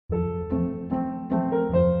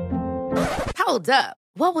Hold up.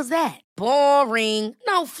 What was that? Boring.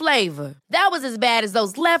 No flavor. That was as bad as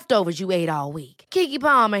those leftovers you ate all week. Keke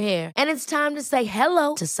Palmer here, and it's time to say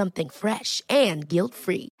hello to something fresh and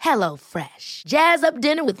guilt-free. Hello Fresh. Jazz up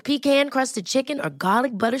dinner with pecan-crusted chicken or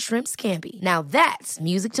garlic butter shrimp scampi. Now that's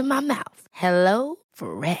music to my mouth. Hello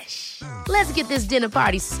Fresh. Let's get this dinner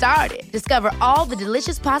party started. Discover all the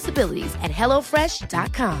delicious possibilities at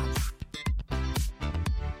hellofresh.com.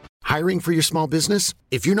 Hiring for your small business?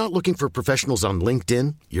 If you're not looking for professionals on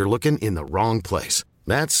LinkedIn, you're looking in the wrong place.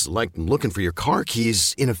 That's like looking for your car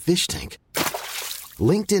keys in a fish tank.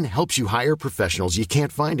 LinkedIn helps you hire professionals you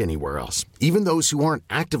can't find anywhere else, even those who aren't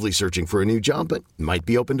actively searching for a new job but might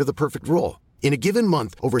be open to the perfect role. In a given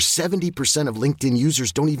month, over 70% of LinkedIn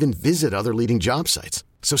users don't even visit other leading job sites.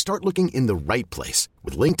 So start looking in the right place.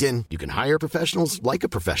 With LinkedIn, you can hire professionals like a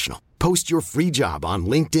professional. Post your free job on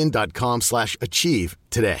linkedin.com/achieve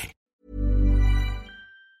today.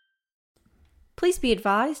 Please be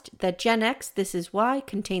advised that Gen X This Is Why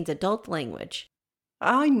contains adult language.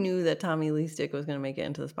 I knew that Tommy Lee Stick was going to make it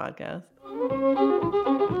into this podcast.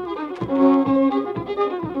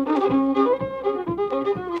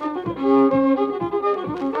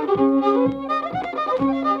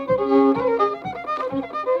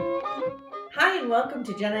 Hi, and welcome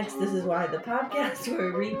to Gen X This Is Why, the podcast where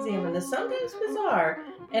we re-examine the sometimes bizarre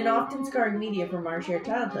and often scarring media from our shared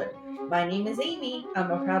childhood. My name is Amy.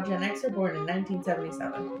 I'm a proud Gen Xer born in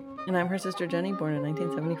 1977. And I'm her sister Jenny, born in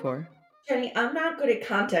 1974. Jenny, I'm not good at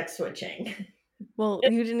context switching. Well,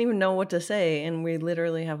 you didn't even know what to say, and we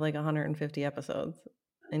literally have like 150 episodes,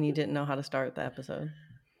 and you didn't know how to start the episode.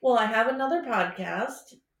 Well, I have another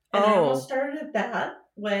podcast, and I almost started it that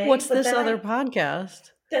way. What's this other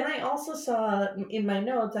podcast? Then I also saw in my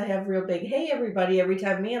notes, I have real big, hey everybody, every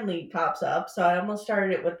time Manly pops up, so I almost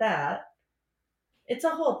started it with that. It's a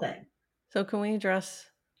whole thing. So can we address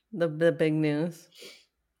the big news?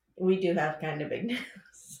 We do have kind of big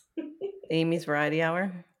news. Amy's Variety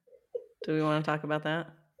Hour. Do we want to talk about that?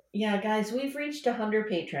 Yeah, guys, we've reached 100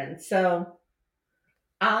 patrons. So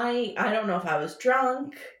I don't know if I was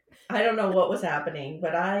drunk. I don't know what was happening,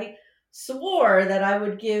 but I swore that I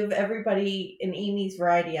would give everybody an Amy's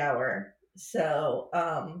Variety Hour. So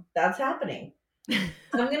that's happening. I'm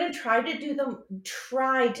going to try to do them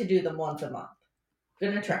once a month.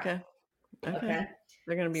 Gonna try. Okay.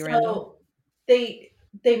 They're gonna be random. They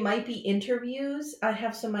might be interviews. I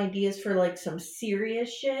have some ideas for like some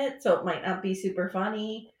serious shit, so it might not be super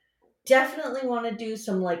funny. Definitely want to do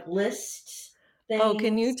some like list things. Oh,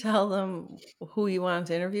 can you tell them who you want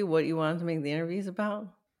to interview, what you want to make the interviews about?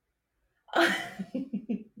 I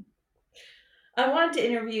wanted to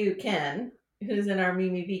interview Ken, who's in our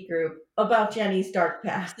Mimi Beat group, about Jenny's dark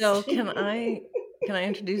past. So can I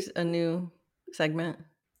introduce a new segment?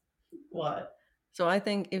 What? So I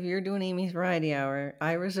think if you're doing Amy's Variety Hour,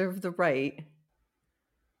 I reserve the right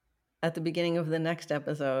at the beginning of the next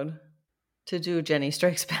episode to do Jenny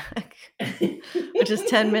Strikes Back, which is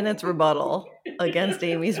 10 minutes rebuttal against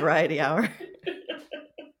Amy's Variety Hour.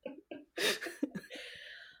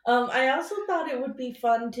 I also thought it would be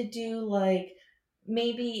fun to do like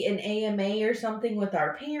maybe an AMA or something with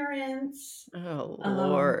our parents. Oh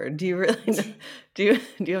Lord. Do you really do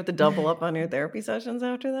you have to double up on your therapy sessions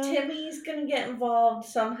after that? Timmy's gonna get involved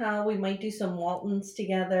somehow. We might do some Waltons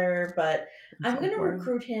together, but I'm gonna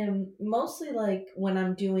recruit him mostly like when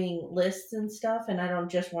I'm doing lists and stuff and I don't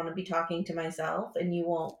just want to be talking to myself and you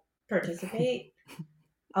won't participate.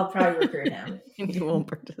 I'll probably recruit him. You won't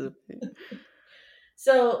participate.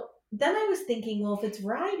 So then I was thinking, well, if it's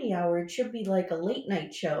Variety Hour, it should be like a late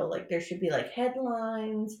night show. Like there should be like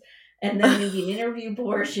headlines and then maybe an interview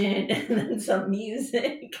portion and then some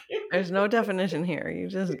music. There's no definition here. You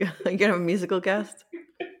just get a musical guest.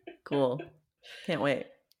 Cool. Can't wait.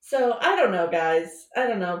 So I don't know, guys. I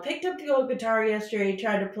don't know. Picked up the old guitar yesterday,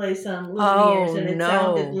 tried to play some Lumineers, and it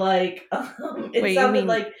sounded like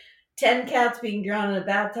like 10 cats being drowned in a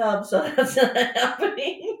bathtub. So that's not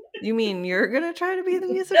happening. You mean you're gonna try to be the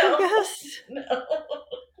musical guest? No.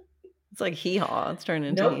 It's like Hee Haw. It's turned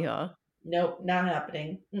into Hee Haw. Nope, not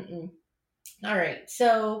happening. All right,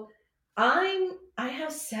 so I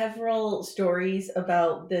have several stories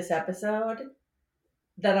about this episode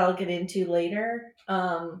that I'll get into later.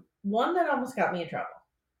 One that almost got me in trouble.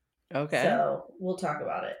 Okay. So we'll talk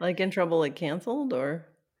about it. Like in trouble, like canceled, or?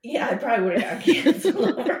 Yeah, I probably would have got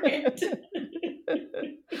canceled over it.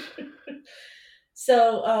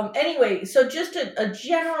 So anyway, so just a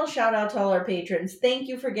general shout out to all our patrons. Thank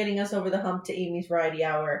you for getting us over the hump to Amy's Variety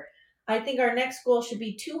Hour. I think our next goal should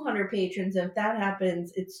be 200 patrons. And if that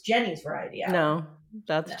happens, it's Jenny's Variety Hour. No,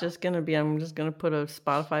 that's just going to be, I'm just going to put a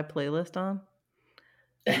Spotify playlist on.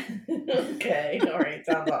 Okay. All right.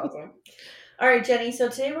 Sounds awesome. All right, Jenny. So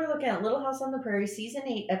today we're looking at Little House on the Prairie, Season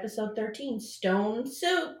 8, Episode 13, Stone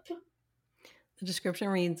Soup. The description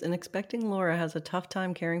reads, an expecting Laura has a tough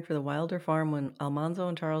time caring for the Wilder farm when Almanzo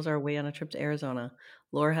and Charles are away on a trip to Arizona.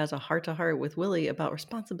 Laura has a heart-to-heart with Willie about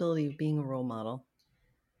responsibility of being a role model.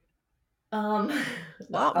 A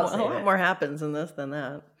lot more happens in this than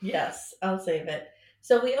that. Yes, I'll save it.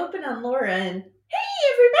 So we open on Laura and,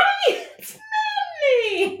 hey, everybody, it's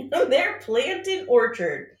me! They're planting an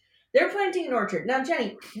orchard. Now,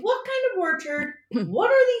 Jenny, what kind of orchard? What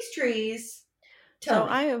are these trees? Tell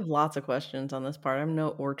me. I have lots of questions on this part. I'm no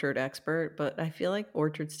orchard expert, but I feel like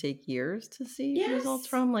orchards take years to see results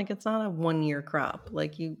from. Like, it's not a 1-year crop.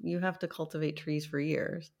 Like, you have to cultivate trees for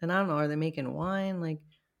years. And I don't know, are they making wine? Like,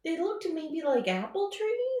 they look to maybe like apple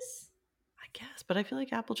trees? I guess, but I feel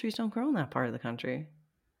like apple trees don't grow in that part of the country.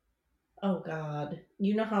 Oh, God.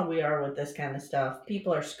 You know how we are with this kind of stuff.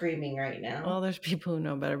 People are screaming right now. Well, there's people who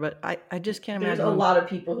know better, but I just can't imagine. There's a lot of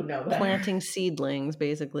people who know better. Planting seedlings,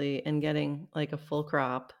 basically, and getting like a full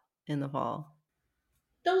crop in the fall.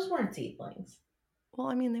 Those weren't seedlings. Well,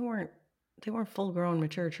 I mean, they weren't full-grown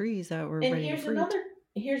mature trees that were ready to fruit.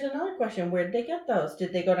 Here's another question. Where'd they get those?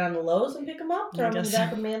 Did they go down to Lowe's and pick them up? Throw them in the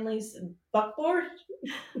back of Manly's buckboard?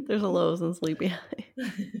 There's a Lowe's in Sleepy Eye.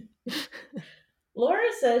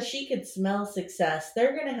 Laura says she could smell success.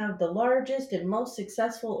 They're going to have the largest and most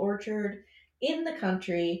successful orchard in the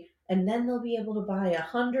country, and then they'll be able to buy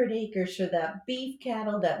 100 acres for that beef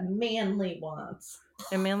cattle that Manly wants.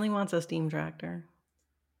 And Manly wants a steam tractor.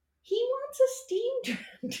 He wants a steam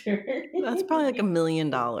tractor. That's probably like $1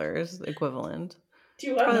 million equivalent.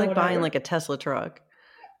 Probably like buying like a Tesla truck.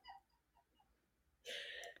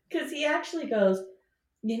 Because he actually goes,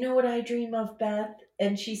 you know what I dream of, Beth?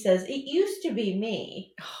 And she says, it used to be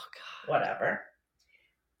me. Oh, God. Whatever.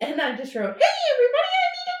 And I just wrote, hey, everybody, I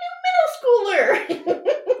need a new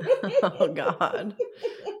middle schooler. Oh, God.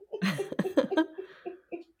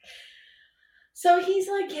 So he's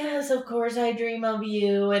like, yes, of course I dream of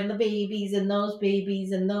you and the babies and those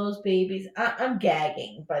babies and those babies. I'm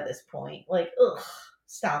gagging by this point. Like, ugh,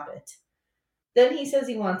 stop it. Then he says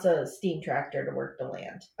he wants a steam tractor to work the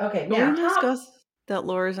land. Okay, now we discuss that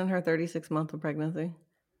Laura's in her 36th month of pregnancy.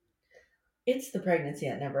 It's the pregnancy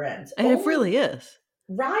that never ends. And it really is.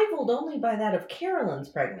 Rivaled only by that of Carolyn's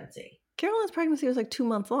pregnancy. Carolyn's pregnancy was like 2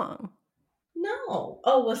 months long. No.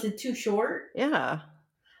 Oh, was it too short? Yeah.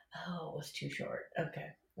 Oh, it was too short. Okay.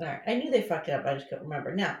 All right. I knew they fucked it up. I just couldn't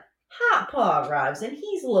remember. Now, Hot Paw arrives and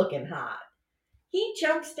he's looking hot. He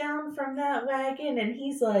jumps down from that wagon and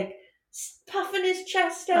he's like puffing his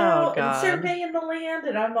chest out and surveying the land.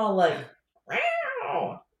 And I'm all like,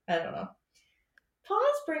 wow. I don't know.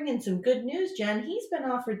 Pa's bringing some good news, Jen. He's been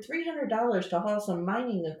offered $300 to haul some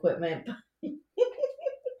mining equipment.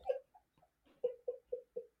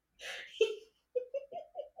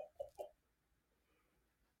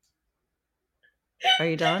 Are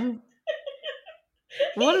you done?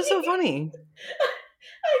 What is so funny?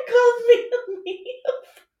 I called Manly a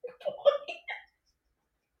fuckboy.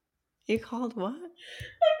 You called what?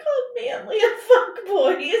 I called Manly a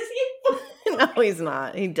fuckboy. Is he? No, he's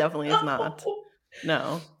not. He definitely is not.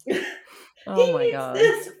 No. Oh my God. He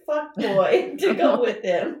needs this fuckboy to go with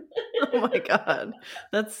him. Oh my God.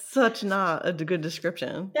 That's such not a good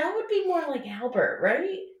description. That would be more like Albert,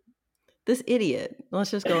 right? This idiot.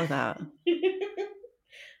 Let's just go with that.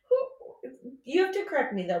 You have to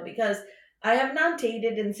correct me, though, because I have not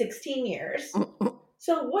dated in 16 years.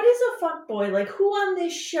 So what is a fuckboy? Like, who on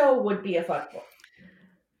this show would be a fuckboy?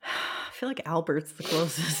 I feel like Albert's the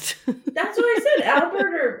closest. That's what I said.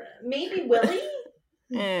 Albert or maybe Willie?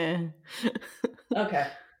 Okay.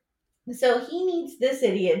 So he needs this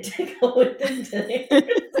idiot to go with him today.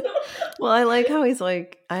 Well, I like how he's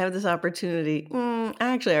like, I have this opportunity.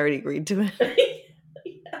 Actually, I already agreed to it.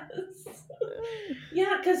 Yes.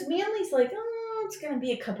 Yeah, because Manly's like, oh, it's going to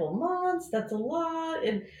be a couple months. That's a lot.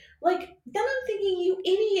 And like, then I'm thinking, you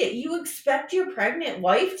idiot. You expect your pregnant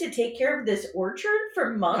wife to take care of this orchard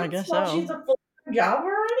for months while she's a full-time job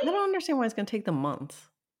already? I don't understand why it's going to take them months.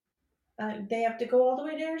 They have to go all the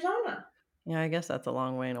way to Arizona. Yeah, I guess that's a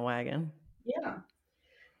long way in a wagon. Yeah.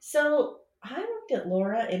 So I looked at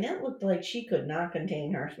Laura and it looked like she could not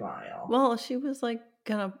contain her smile. Well, she was like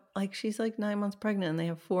she's like 9 months pregnant and they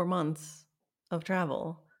have 4 months of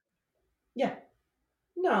travel. Yeah.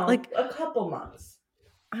 No, like a couple months.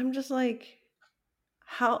 I'm just like,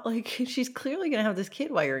 how, like, she's clearly going to have this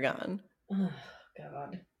kid while you're gone. Oh,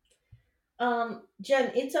 God.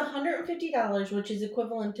 Jen, it's $150, which is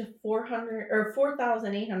equivalent to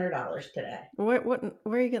 $4,800 today. Where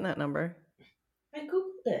are you getting that number? I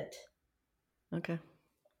Googled it. Okay.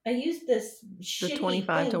 I used this The shitty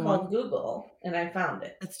 25 thing to called 1. Google, and I found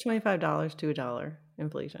it. It's $25 to $1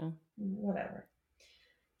 inflation. Whatever.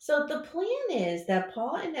 So the plan is that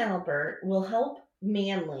Paul and Albert will help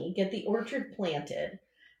Manly get the orchard planted,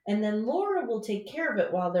 and then Laura will take care of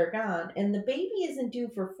it while they're gone. And the baby isn't due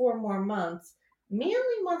for 4 more months. Manly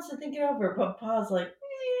wants to think it over, but Paul's like,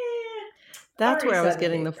 That's where I was already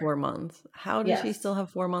getting the signed the 4 months. How does she Yes. still have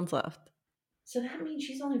 4 months left? So that means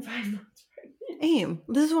she's only 5 months pregnant. Aim,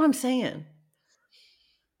 this is what I'm saying.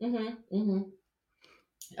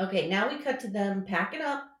 Okay, now we cut to them packing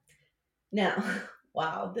up. Now,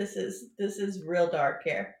 wow, this is real dark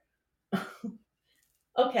here.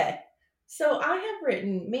 Okay, so I have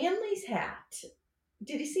written Manly's hat.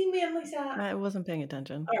 Did you see Manly's hat? I wasn't paying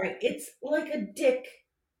attention. All right, it's like a dick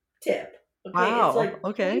tip. Okay, Wow, it's like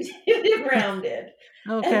okay. pointed and rounded.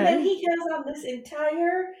 Okay. And then he has on this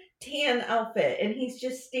entire tan outfit, and he's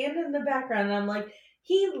just standing in the background. And I'm like,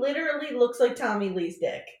 he literally looks like Tommy Lee's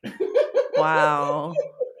dick. Wow.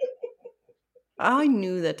 I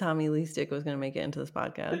knew that Tommy Lee's dick was going to make it into this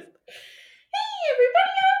podcast. Hey,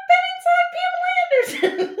 everybody, I've been inside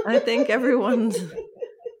Pamela Anderson. I think everyone's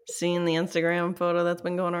seen the Instagram photo that's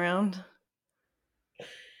been going around.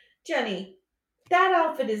 Jenny, that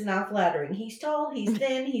outfit is not flattering. He's tall, he's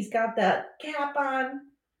thin, he's got that cap on.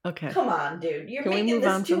 Okay. Come on, dude. You're Can we making move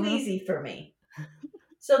this on too from this? easy for me.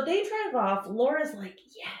 So they drive off. Laura's like,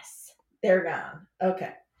 yes, they're gone.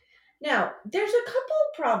 Okay. Now, there's a couple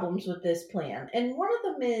of problems with this plan, and one of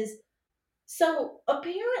them is, so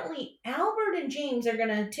apparently Albert and James are going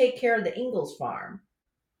to take care of the Ingalls farm,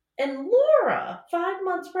 and Laura, 5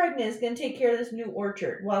 months pregnant, is going to take care of this new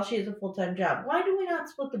orchard while she has a full-time job. Why do we not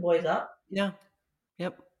split the boys up? Yeah.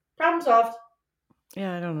 Yep. Problem solved.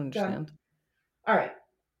 Yeah, I don't understand. Done. All right.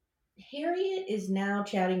 Harriet is now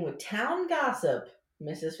chatting with town gossip,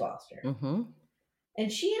 Mrs. Foster. Mm-hmm.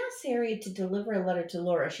 And she asks Harriet to deliver a letter to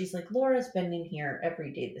Laura. She's like, Laura's been in here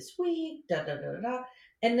every day this week, da-da-da-da.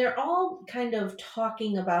 And they're all kind of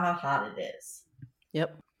talking about how hot it is.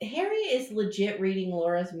 Yep. Harriet is legit reading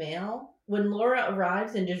Laura's mail when Laura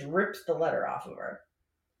arrives and just rips the letter off of her.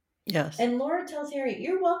 Yes. And Laura tells Harriet,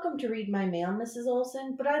 you're welcome to read my mail, Mrs.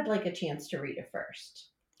 Olsen, but I'd like a chance to read it first.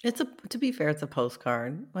 To be fair, it's a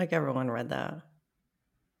postcard. Like everyone read that.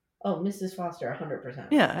 Oh, Mrs. Foster, 100%.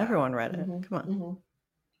 Yeah, everyone read it. Come on. Mm-hmm.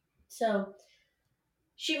 So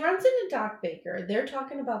she runs into Doc Baker. They're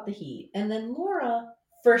talking about the heat. And then Laura,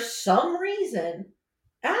 for some reason,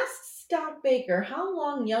 asks Doc Baker how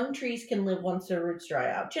long young trees can live once their roots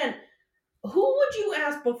dry out. Jen, who would you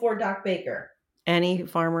ask before Doc Baker? Any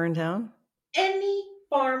farmer in town? Any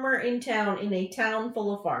farmer in town, in a town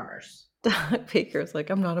full of farmers. Doc Baker's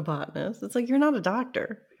like, I'm not a botanist. It's like, you're not a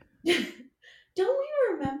doctor. Don't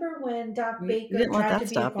we remember when Doc Baker didn't let tried that to be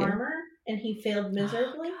a stop you. farmer and he failed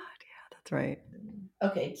miserably? Oh, God, yeah, that's right.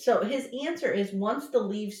 Okay, so his answer is once the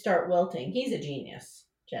leaves start wilting. He's a genius,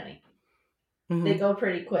 Jenny. Mhm. They go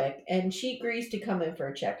pretty quick, and she agrees to come in for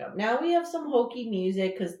a checkup. Now we have some hokey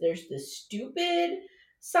music because there's this stupid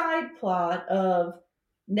side plot of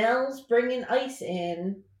Nels bringing ice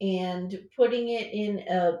in and putting it in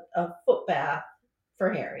a foot bath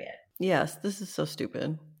for Harriet. Yes, this is so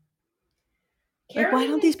stupid. Like, why Carolyn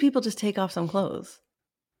don't these people just take off some clothes?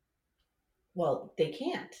 Well, they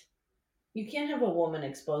can't. You can't have a woman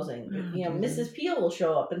exposing. Oh, You know, Jesus. Mrs. Peel will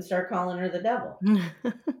show up and start calling her the devil.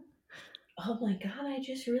 Oh my God, I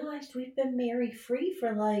just realized we've been married free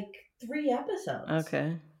for like 3 episodes.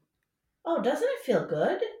 Okay. Oh, doesn't it feel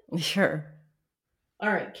good? Sure.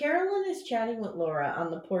 All right, Carolyn is chatting with Laura on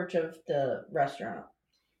the porch of the restaurant.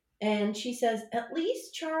 And she says, at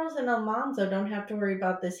least Charles and Almanzo don't have to worry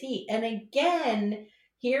about this heat. And again,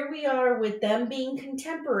 here we are with them being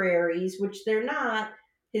contemporaries, which they're not.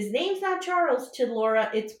 His name's not Charles to Laura,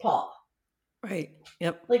 it's Paul. Right.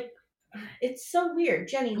 Yep. Like, it's so weird.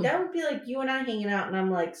 Jenny, that would be like you and I hanging out, and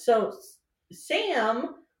I'm like, so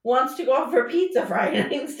Sam wants to go out for pizza Friday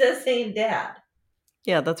night instead of saying Dad.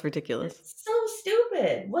 Yeah, that's ridiculous. It's so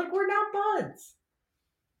stupid. Like, we're not buds.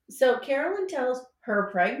 So Carolyn tells her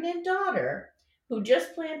pregnant daughter, who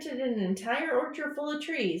just planted an entire orchard full of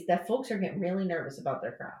trees, that folks are getting really nervous about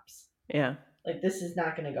their crops. Yeah. Like, this is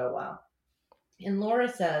not going to go well. And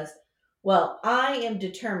Laura says, well, I am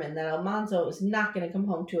determined that Almanzo is not going to come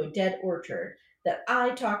home to a dead orchard that I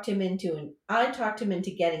talked him into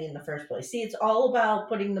getting in the first place. See, it's all about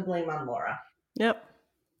putting the blame on Laura. Yep.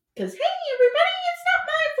 Because, hey, everybody, it's not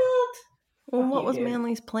my fault. Well, Fuck what you, was dude.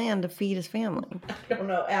 Manly's plan to feed his family? I don't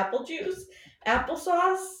know. Apple juice,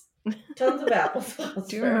 applesauce, tons of applesauce.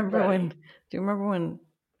 Do you for remember everybody. when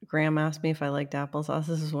Graham asked me if I liked applesauce?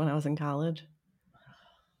 This is when I was in college.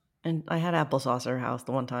 And I had applesauce at her house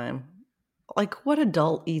the one time. Like, what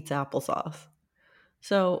adult eats applesauce?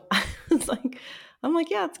 So it's like, I'm like,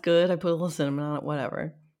 yeah, it's good. I put a little cinnamon on it,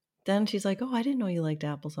 whatever. Then she's like, oh, I didn't know you liked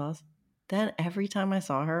applesauce. Then every time I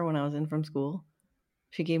saw her when I was in from school,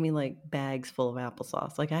 she gave me like bags full of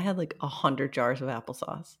applesauce. Like I had like 100 jars of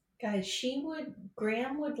applesauce. Guys,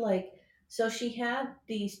 Graham would like, so she had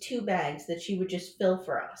these 2 bags that she would just fill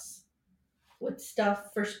for us with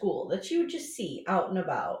stuff for school that she would just see out and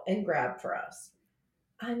about and grab for us.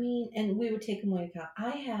 I mean, and we would take them away to college.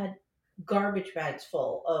 I had garbage bags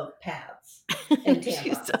full of pads and She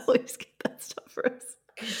used to tampons. always get that stuff for us.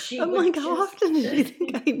 She I'm would like, how often did you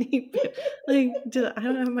think I need? Like, I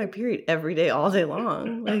don't have my period every day, all day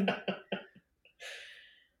long. Like,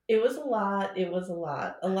 it was a lot. It was a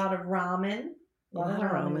lot. A lot of ramen. A lot of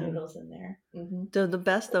ramen ramen noodles in there. Mm-hmm. The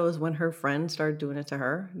best though is when her friend started doing it to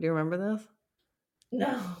her. Do you remember this?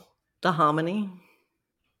 No. The hominy.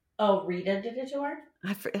 Oh, Rita did it to her?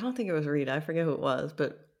 I don't think it was Rita. I forget who it was,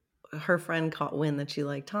 but her friend caught wind that she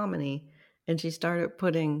liked hominy, and she started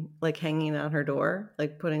putting like hanging on her door,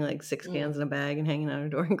 like putting like 6 cans in a bag and hanging on her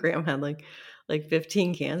door. And Graham had like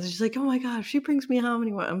 15 cans. And she's like, "Oh my gosh, she brings me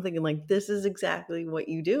hominy." I'm thinking like, this is exactly what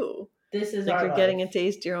you do. This is like our you're life. Getting a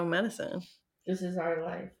taste of your own medicine. This is our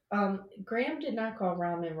life. Graham did not call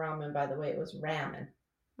ramen, by the way. It was ramen.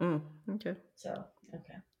 Okay. So,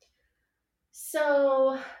 okay.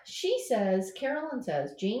 So, Carolyn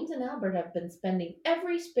says, James and Albert have been spending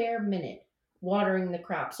every spare minute watering the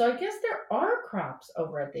crops. So I guess there are crops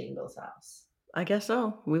over at the Ingalls house. I guess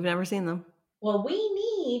so. We've never seen them. Well, we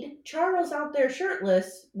need Charles out there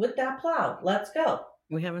shirtless with that plow. Let's go.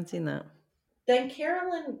 We haven't seen that. Then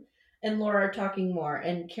Carolyn and Laura are talking more,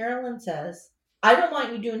 and Carolyn says, I don't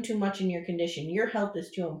want you doing too much in your condition. Your health is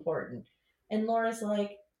too important. And Laura's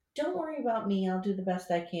like, don't worry about me. I'll do the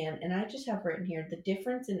best I can. And I just have written here, the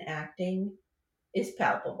difference in acting is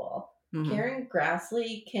palpable. Mm-hmm. Karen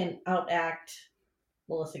Grassley can outact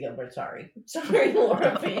Melissa Gilbert. Sorry,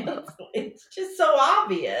 Laura fans. It's just so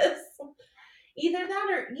obvious. Either that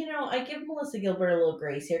or, I give Melissa Gilbert a little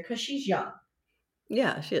grace here because she's young.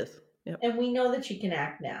 Yeah, she is. Yep. And we know that she can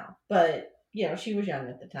act now. But, she was young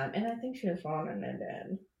at the time. And I think she was falling it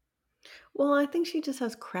in. Well, I think she just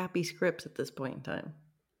has crappy scripts at this point in time.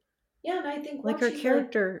 Yeah, and I think like her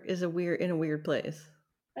character is in a weird place.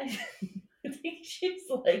 I think she's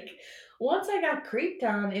like, once I got creeped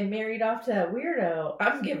on and married off to that weirdo,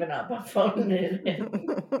 I'm giving up. I'm phoning it in.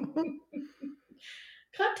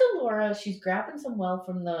 Cut to Laura. She's grabbing some water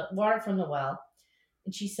from the well,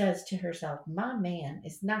 and she says to herself, "My man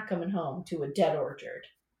is not coming home to a dead orchard."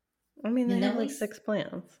 I mean, they have like 6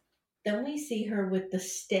 plants. Then we see her with the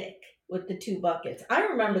stick with the 2 buckets. I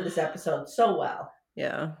remember this episode so well.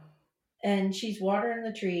 Yeah. And she's watering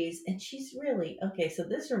the trees, and she's really, okay, so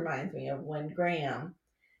this reminds me of when Graham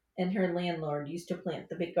and her landlord used to plant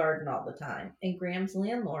the big garden all the time. And Graham's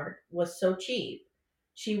landlord was so cheap.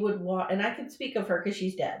 She would and I could speak of her because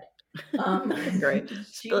she's dead. Great.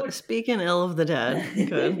 Speaking ill of the dead.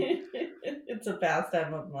 Good. It's a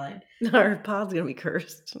pastime of mine. Our pod's going to be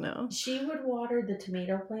cursed now. She would water the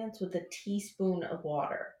tomato plants with a teaspoon of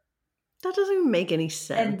water. That doesn't even make any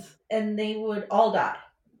sense. And they would all die.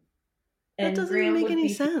 That doesn't even make any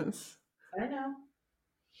sense. I know.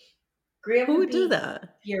 Graham Who would do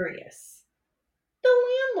that? Furious. The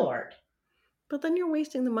landlord. But then you're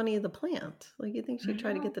wasting the money of the plant. Like, you think she'd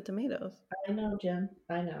try to get the tomatoes. I know, Jen.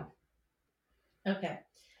 I know. Okay.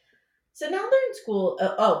 So now they're in school.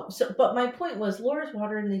 But my point was, Laura's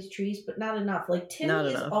watering these trees, but not enough. Like,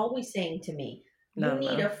 Timmy is always saying to me, you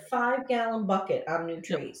need a 5-gallon bucket on new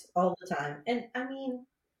trees all the time. And, I mean,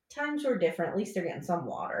 times were different. At least they're getting some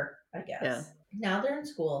water, I guess. Yeah. Now they're in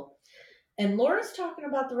school. And Laura's talking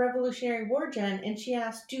about the Revolutionary War, Jen, and she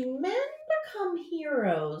asks, do men become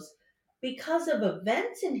heroes because of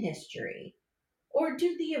events in history? Or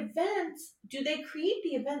do they create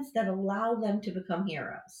the events that allow them to become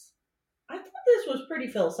heroes? I thought this was pretty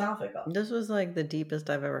philosophical. This was like the deepest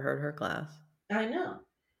I've ever heard her class. I know.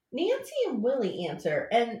 Nancy and Willie answer,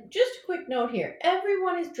 and just a quick note here,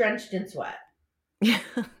 everyone is drenched in sweat. Yeah,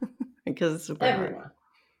 because it's super everyone. hard.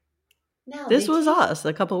 Now, this was us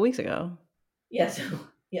a couple of weeks ago. Yes,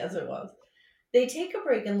 it was. They take a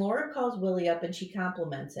break, and Laura calls Willie up, and she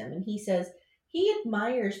compliments him, and he says he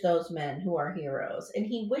admires those men who are heroes, and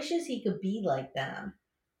he wishes he could be like them.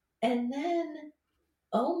 And then,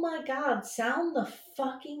 oh my God, sound the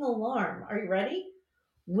fucking alarm. Are you ready?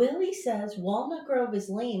 Willie says Walnut Grove is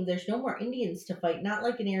lame. There's no more Indians to fight, not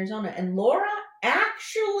like in Arizona. And Laura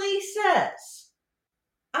actually says,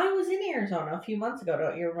 I was in Arizona a few months ago,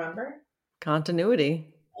 don't you remember?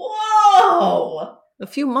 Continuity. Whoa! A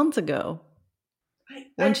few months ago. I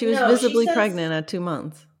When she was no, visibly says, pregnant at 2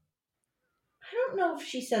 months. I don't know if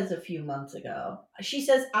she says a few months ago. She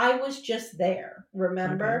says, I was just there.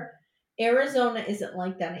 Remember? Okay. Arizona isn't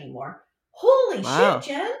like that anymore. Holy shit,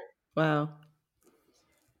 Jen. Wow.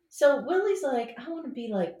 So Willie's like, I want to be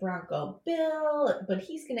like Bronco Bill, but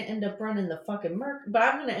he's going to end up running the fucking but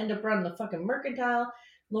I'm going to end up running the fucking Mercantile.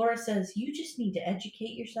 Laura says, you just need to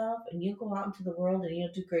educate yourself and you'll go out into the world and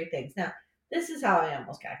you'll do great things. Now, this is how I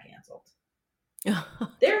almost got canceled.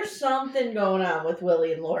 There's something going on with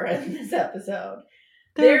Willie and Laura in this episode.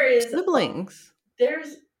 There is siblings.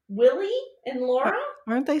 There's Willie and Laura.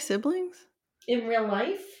 Aren't they siblings? In real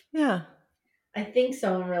life? Yeah. I think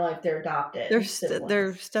so. In real life, they're adopted.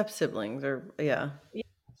 They're step siblings, or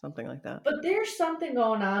something like that. But there's something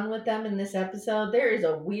going on with them in this episode. There is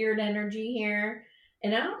a weird energy here,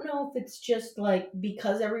 and I don't know if it's just like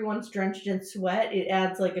because everyone's drenched in sweat, it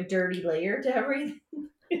adds like a dirty layer to everything.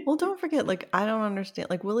 Well, don't forget, like I don't understand.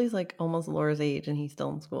 Like Willie's like almost Laura's age, and he's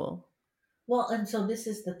still in school. Well, and so this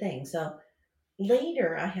is the thing. So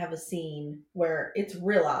later, I have a scene where it's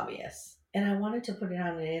real obvious. And I wanted to put it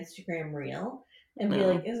on an Instagram reel and be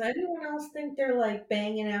like, does anyone else think they're like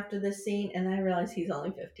banging after this scene? And I realized he's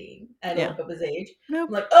only 15. I look up his age. Nope.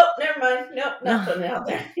 I'm like, oh, never mind. Nope, not putting it out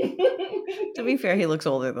there. To be fair, he looks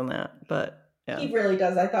older than that, but yeah. He really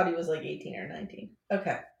does. I thought he was like 18 or 19.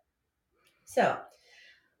 Okay. So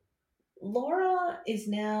Laura is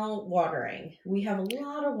now watering. We have a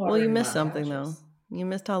lot of water. Well, you missed something though. You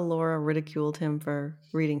missed how Laura ridiculed him for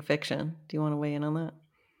reading fiction. Do you want to weigh in on that?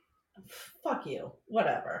 Fuck you.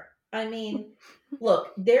 Whatever. I mean,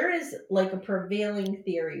 look, there is like a prevailing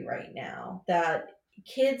theory right now that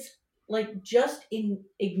kids, like just in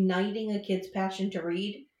igniting a kid's passion to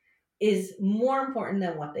read is more important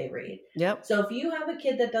than what they read. Yep. So if you have a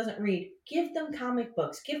kid that doesn't read, give them comic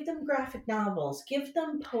books, give them graphic novels, give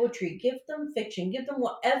them poetry, give them fiction, give them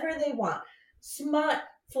whatever they want. Smut,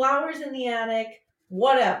 flowers in the attic,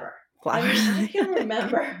 whatever.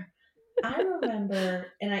 I remember,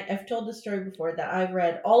 and I've told this story before, that I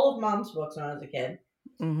read all of Mom's books when I was a kid.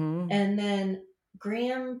 Mm-hmm. And then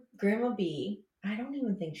Grandma B, I don't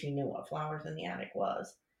even think she knew what Flowers in the Attic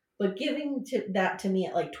was, but giving that to me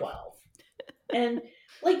at like 12. And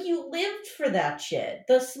like, you lived for that shit.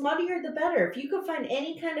 The smuttier, the better. If you could find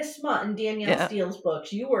any kind of smut in Danielle Steele's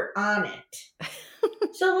books, you were on it.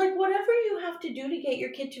 So like, whatever you have to do to get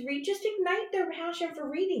your kid to read, just ignite their passion for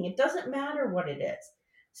reading. It doesn't matter what it is.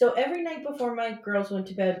 So every night before my girls went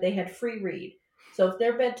to bed, they had free read. So if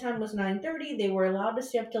their bedtime was 9:30, they were allowed to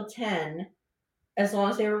stay up till 10 as long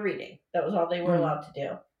as they were reading. That was all they were allowed to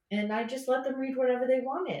do. And I just let them read whatever they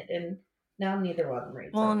wanted. And now neither one of them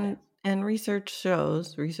reads. Well, and research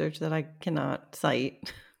that I cannot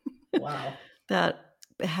cite. Wow. That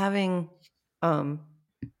having,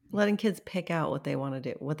 letting kids pick out what they want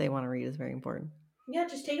to do, what they want to read is very important. Yeah,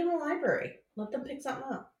 just take them to the library. Let them pick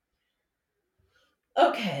something up.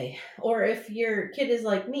 Okay. Or if your kid is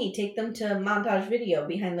like me, take them to Montage Video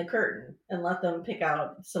Behind the Curtain and let them pick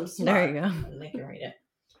out some smut. There you go. And they can read it.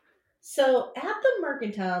 So at the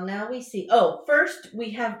Mercantile, now we see, first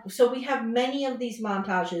we have many of these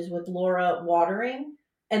montages with Laura watering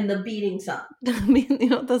and the beating sun. I mean, you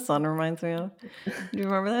know what the sun reminds me of? Do you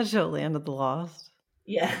remember that show, Land of the Lost?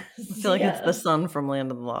 Yes. I feel like it's the sun from Land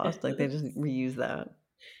of the Lost. Like they just reuse that.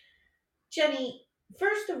 Jenny,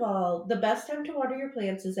 first of all, the best time to water your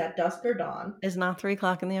plants is at dusk or dawn. It's not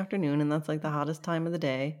 3:00 in the afternoon, and that's like the hottest time of the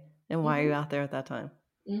day. And why are you out there at that time?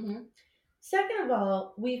 Mm-hmm. Second of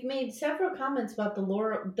all, we've made several comments about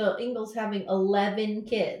the Ingalls having 11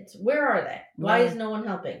 kids. Where are they? Why is no one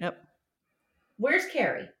helping? Yep. Where's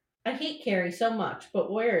Carrie? I hate Carrie so much,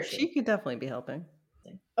 but where is she? She could definitely be helping.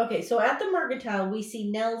 Okay, so at the Mercantile, we see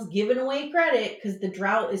Nels giving away credit because the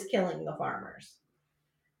drought is killing the farmers.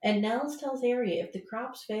 And Nels tells Harriet, if the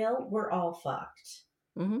crops fail, we're all fucked.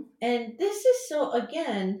 Mm-hmm. And this is so,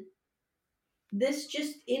 again, this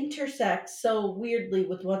just intersects so weirdly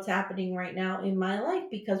with what's happening right now in my life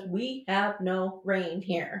because we have no rain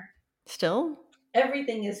here. Still?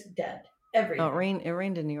 Everything is dead. Everything. Oh, it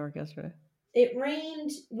rained in New York yesterday. It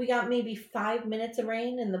rained. We got maybe 5 minutes of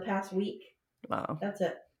rain in the past week. Wow. That's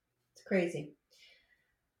it. It's crazy.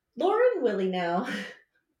 Laura and Willie now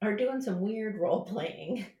are doing some weird role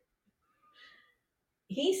playing.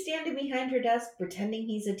 He's standing behind her desk pretending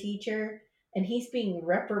he's a teacher. And he's being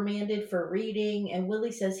reprimanded for reading. And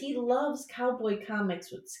Willie says he loves cowboy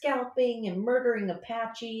comics with scalping and murdering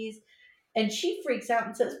Apaches. And she freaks out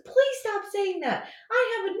and says, please stop saying that.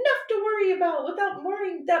 I have enough to worry about without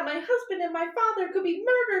worrying that my husband and my father could be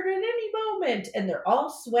murdered at any moment. And they're all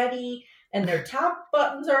sweaty. and their top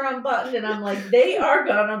buttons are unbuttoned, and I'm like, they are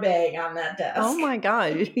gonna bang on that desk. Oh my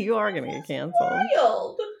God, you are going to get canceled.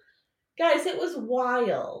 Wild. Guys, it was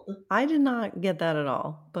wild. I did not get that at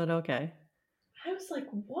all, but okay. I was like,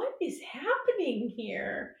 what is happening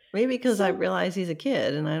here? Maybe because I So- realize he's a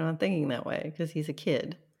kid and I'm not thinking that way because he's a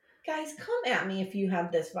kid. Guys, come at me if you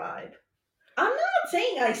have this vibe. I'm not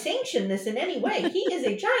saying I sanction this in any way. He is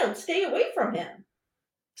a child. Stay away from him.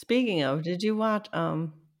 Speaking of, did you watch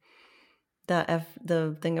the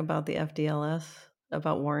thing about the FDLS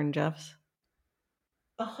about Warren Jeffs?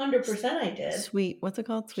 100% I did. Sweet, what's it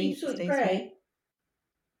called? Keep sweet, Stay pray.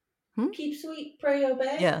 Hmm? Keep sweet, pray,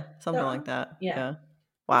 obey. Yeah, something That like one? that. Yeah.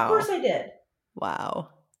 Wow. Of course I did. Wow.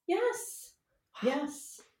 Yes.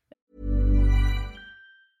 Yes.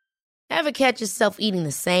 Ever catch yourself eating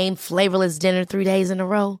the same flavorless dinner 3 days in a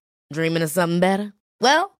row? Dreaming of something better?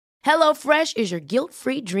 Well, HelloFresh is your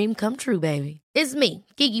guilt-free dream come true, baby. It's me,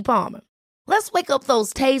 Keke Palmer. Let's wake up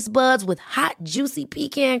those taste buds with hot, juicy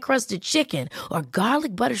pecan-crusted chicken or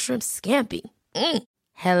garlic butter shrimp scampi.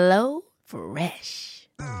 Hello Fresh.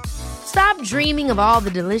 Stop dreaming of all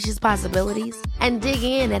the delicious possibilities and dig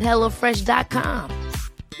in at HelloFresh.com.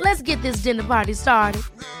 Let's get this dinner party started.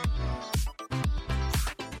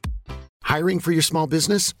 Hiring for your small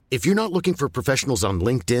business? If you're not looking for professionals on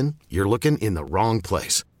LinkedIn, you're looking in the wrong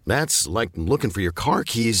place. That's like looking for your car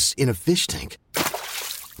keys in a fish tank.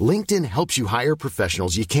 LinkedIn helps you hire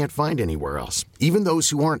professionals you can't find anywhere else, even those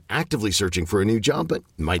who aren't actively searching for a new job but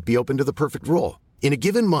might be open to the perfect role. In a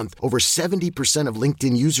given month, over 70% of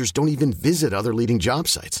LinkedIn users don't even visit other leading job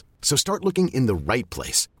sites. So start looking in the right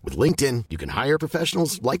place. With LinkedIn, you can hire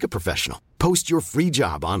professionals like a professional. Post your free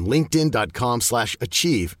job on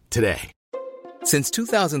linkedin.com/achieve today. Since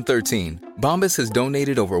 2013, Bombas has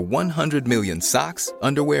donated over 100 million socks,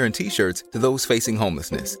 underwear, and T-shirts to those facing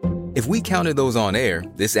homelessness. If we counted those on air,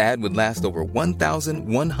 this ad would last over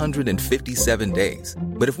 1,157 days.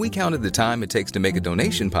 But if we counted the time it takes to make a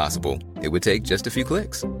donation possible, it would take just a few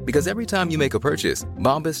clicks. Because every time you make a purchase,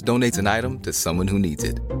 Bombas donates an item to someone who needs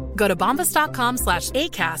it. Go to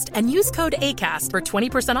bombas.com/ACAST and use code ACAST for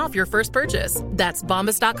 20% off your first purchase. That's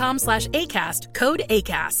bombas.com/ACAST, code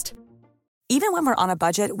ACAST. Even when we're on a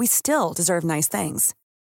budget, we still deserve nice things.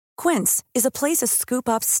 Quince is a place to scoop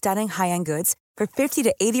up stunning high-end goods for 50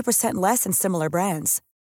 to 80% less than similar brands.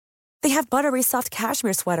 They have buttery soft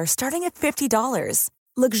cashmere sweaters starting at $50,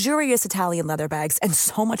 luxurious Italian leather bags, and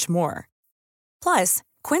so much more. Plus,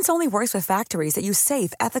 Quince only works with factories that use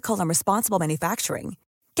safe, ethical, and responsible manufacturing.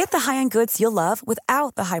 Get the high-end goods you'll love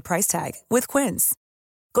without the high price tag with Quince.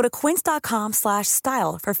 Go to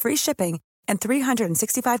quince.com/style for free shipping and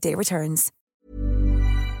 365-day returns.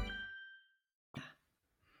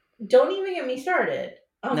 Don't even get me started.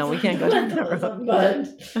 No, we can't go down that road. But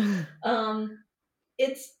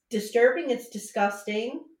it's disturbing. It's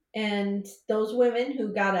disgusting. And those women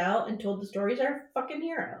who got out and told the stories are fucking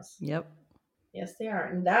heroes. Yep. Yes, they are.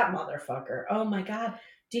 And that motherfucker. Oh my God.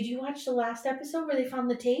 Did you watch the last episode where they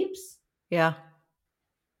found the tapes? Yeah.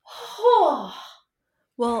 Oh.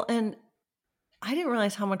 Well, and I didn't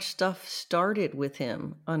realize how much stuff started with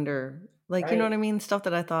him under, like, you know Right. what I mean? Stuff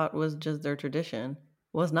that I thought was just their tradition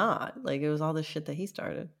was not. Like, it was all this shit that he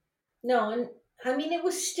started. No, and I mean, it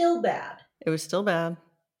was still bad It was still bad.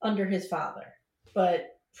 under his father.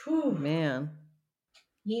 But, whew, Man.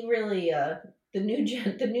 he really, the new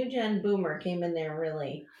gen boomer came in there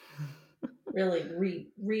really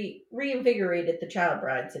reinvigorated the child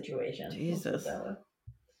bride situation. Let's put it Jesus. that way.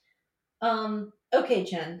 Okay,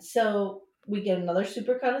 Jen. So we get another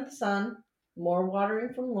supercut of the sun, more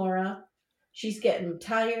watering from Laura. She's getting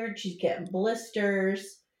tired. She's getting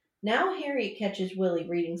blisters. Now Harriet catches Willie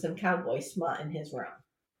reading some cowboy smut in his room.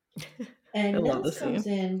 And I love Nels this comes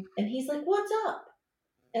scene. in and he's like, "What's up?"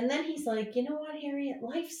 And then he's like, "You know what, Harriet?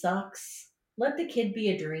 Life sucks. Let the kid be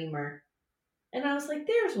a dreamer." And I was like,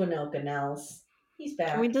 "There's Winoka Nels. He's back."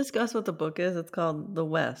 Can we discuss what the book is? It's called The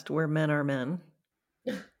West, Where Men Are Men.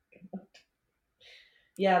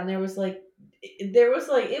 Yeah, and it was like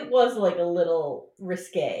a little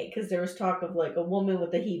risque because there was talk of like a woman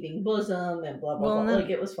with a heaving bosom and blah blah Well, blah. and then- Like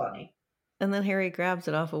it was funny. And then Harry grabs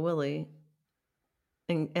it off of Willie.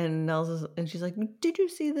 And Nels is, and she's like, "Did you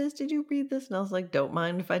see this? Did you read this?" And I was like, "Don't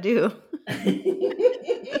mind if I do."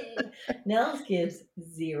 Nels gives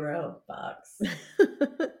 $0.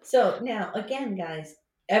 So now again, guys,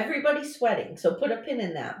 everybody's sweating. So put a pin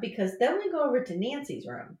in that because then we go over to Nancy's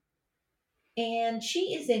room, and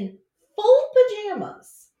she is in full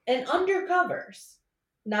pajamas and undercovers,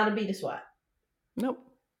 not a bead of sweat. Nope.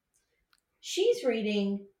 She's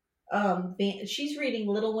reading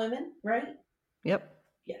Little Women, right? Yep.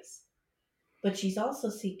 Yes. but she's also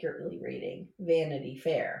secretly reading Vanity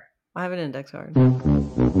Fair. I have an index card.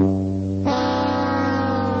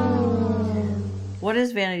 What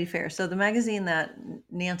is Vanity Fair? So the magazine that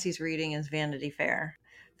Nancy's reading is Vanity Fair.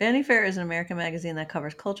 Vanity Fair is an American magazine that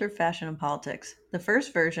covers culture, fashion, and politics. The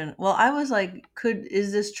first version, well, I was like,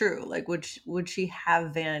 is this true? Like, would she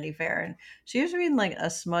have Vanity Fair? And she was reading like a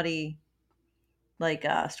smutty, like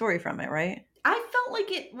story from it, right? I felt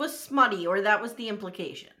like it was smutty, or that was the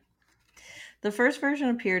implication. The first version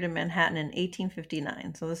appeared in Manhattan in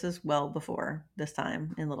 1859, so this is well before this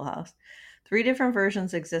time in Little House. 3 different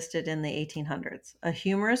versions existed in the 1800s. A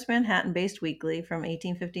humorous Manhattan-based weekly from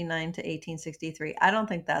 1859 to 1863. I don't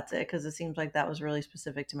think that's it, because it seems like that was really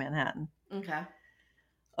specific to Manhattan. Okay.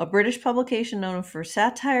 A British publication known for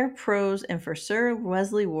satire, prose, and for Sir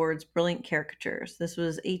Wesley Ward's brilliant caricatures. This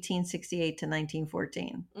was 1868 to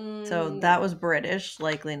 1914. So that was British,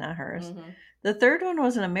 likely not hers. Mm-hmm. The third one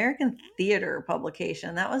was an American theater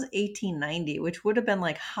publication. That was 1890, which would have been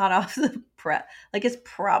like hot off the press. Like it's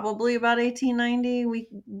probably about 1890.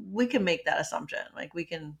 We can make that assumption. Like we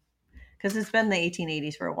can, because it's been the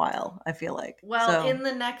 1880s for a while, I feel like. Well, in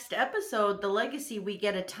the next episode, The Legacy, we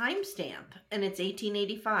get a timestamp, and it's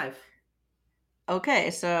 1885.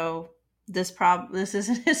 Okay, so this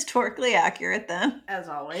isn't historically accurate then. As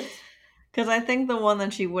always. Because I think the one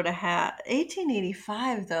that she would have had,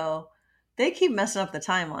 1885 though, they keep messing up the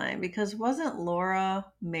timeline, because wasn't Laura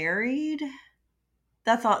married?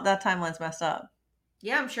 That timeline's messed up.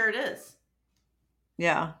 Yeah, I'm sure it is.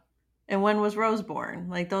 Yeah. And when was Rose born?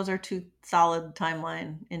 Like, those are 2 solid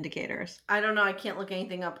timeline indicators. I don't know. I can't look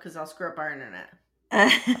anything up because I'll screw up our internet.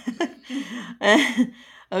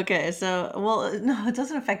 Okay, so, well, no, it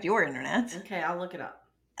doesn't affect your internet. Okay, I'll look it up.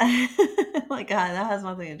 Like, God, that has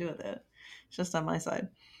nothing to do with it. It's just on my side.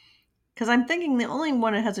 Because I'm thinking the only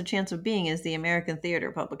one it has a chance of being is the American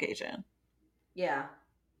theater publication. Yeah.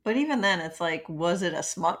 But even then, it's like, was it a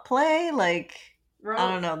smut play? Like,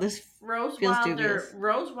 I don't know. This Rose feels Wilder. dubious.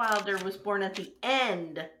 Rose Wilder was born at the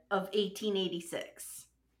end of 1886.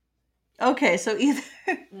 Okay, so either...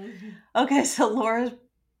 Mm-hmm. Okay, so Laura's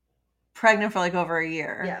pregnant for like over a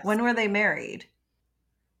year. Yes. When were they married?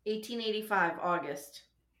 1885, August.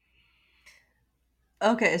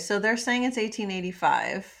 Okay, so they're saying it's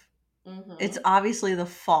 1885. Mm-hmm. It's obviously the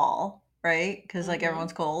fall, right? Because like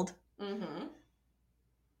everyone's cold. Mm-hmm.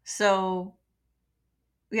 So,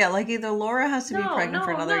 yeah, like either Laura has to be pregnant for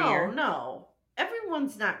another year. No,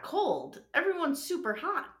 everyone's not cold. Everyone's super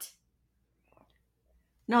hot.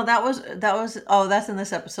 No, that was oh, that's in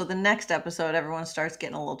this episode. The next episode, everyone starts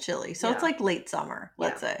getting a little chilly. So it's like late summer,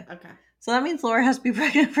 let's say. Okay. So that means Laura has to be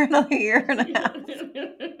pregnant for another year and a half.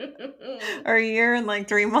 Or a year and like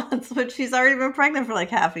 3 months, but she's already been pregnant for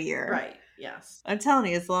like half a year. Right, yes. I'm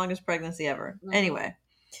telling you, it's the longest pregnancy ever. Mm-hmm. Anyway,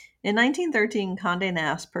 in 1913, Condé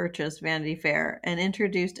Nast purchased Vanity Fair and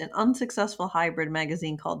introduced an unsuccessful hybrid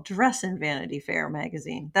magazine called Dressin' Vanity Fair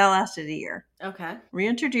magazine. That lasted a year. Okay.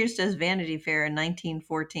 Reintroduced as Vanity Fair in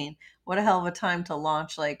 1914. What a hell of a time to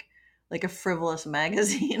launch like a frivolous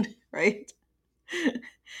magazine, right?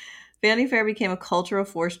 Vanity Fair became a cultural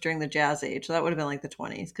force during the Jazz Age. So that would have been like the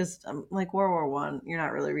 20s. Because like World War One, you're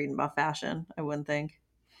not really reading about fashion, I wouldn't think.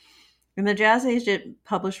 In the Jazz Age, it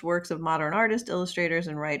published works of modern artists, illustrators,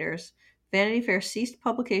 and writers. Vanity Fair ceased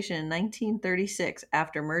publication in 1936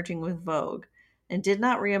 after merging with Vogue and did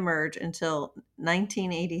not reemerge until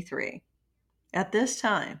 1983. At this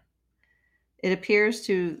time, it appealed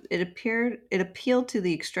to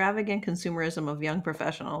the extravagant consumerism of young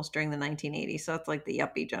professionals during the 1980s. So that's like the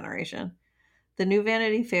yuppie generation. The new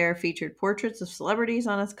Vanity Fair featured portraits of celebrities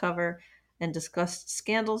on its cover and discussed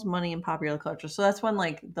scandals, money, and popular culture. So that's when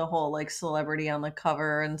like the whole like celebrity on the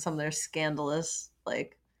cover and some of their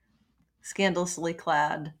scandalously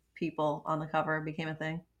clad people on the cover became a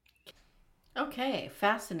thing. Okay,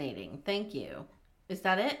 fascinating. Thank you. Is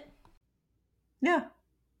that it? Do Yeah.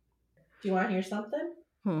 you want to hear something?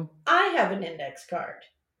 I have an index card.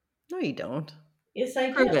 No, you don't. Yes,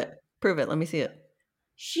 I do. Prove it. Let me see it.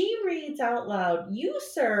 She reads out loud, "You,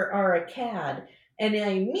 sir, are a cad." And I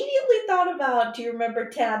immediately thought about, do you remember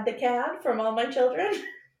Tad the Cad from All My Children?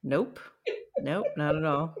 Nope, not at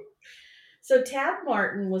all. So Tad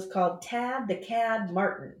Martin was called Tad the Cad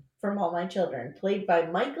Martin from All My Children, played by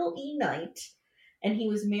Michael E. Knight. And he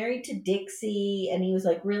was married to Dixie, and he was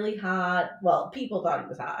like really hot. Well, people thought he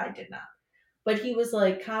was hot. I did not. But he was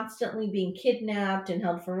like constantly being kidnapped and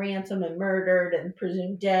held for ransom and murdered and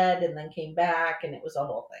presumed dead and then came back, and it was a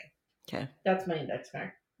whole thing. Okay. That's my index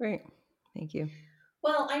card. Great. Thank you.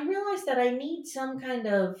 Well, I realized that I need some kind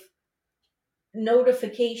of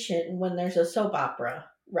notification when there's a soap opera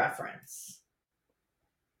reference.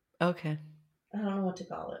 Okay. I don't know what to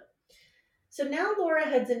call it. So now Laura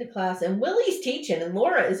heads into class, and Willie's teaching, and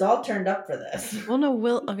Laura is all turned up for this. Well,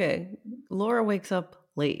 no, okay. Laura wakes up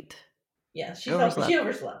late. Yeah, she Overslept.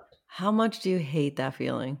 overslept. How much do you hate that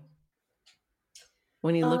feeling?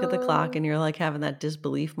 When you look at the clock and you're like having that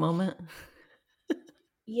disbelief moment?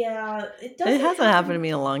 Yeah, it hasn't happened to me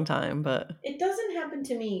in a long time, but it doesn't happen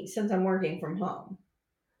to me since I'm working from home.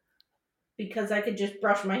 Because I could just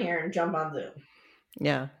brush my hair and jump on Zoom.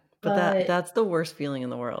 Yeah, but that's the worst feeling in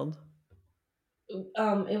the world.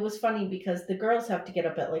 It was funny because the girls have to get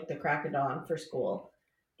up at like the crack of dawn for school.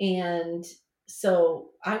 And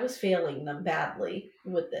so I was failing them badly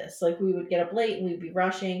with this. Like we would get up late and we'd be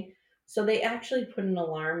rushing. So they actually put an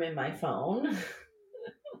alarm in my phone.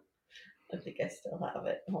 I think I still have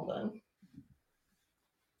it. Hold on.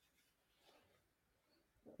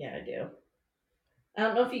 Yeah, I do. I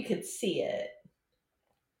don't know if you could see it,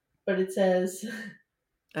 but it says,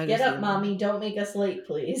 "Get up, mommy. Don't make us late,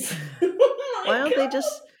 please." Why don't they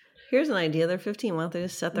just... Here's an idea. They're 15. Why don't they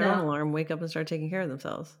just set their own alarm, wake up, and start taking care of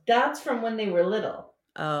themselves? That's from when they were little.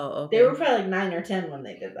 Oh, okay. They were probably like 9 or 10 when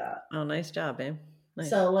they did that. Oh, nice job, babe. Nice.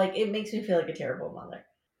 So, like, it makes me feel like a terrible mother.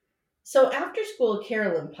 So after school,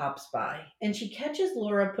 Carolyn pops by, and she catches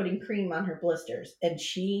Laura putting cream on her blisters, and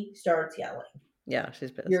she starts yelling. Yeah,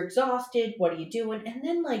 she's pissed. "You're exhausted. What are you doing?" And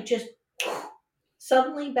then, like, just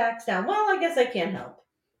suddenly backs down. "Well, I guess I can't help."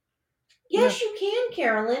 "Yes, you can,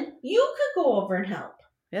 Carolyn. You could go over and help."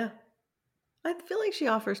 Yeah. I feel like she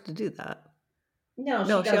offers to do that.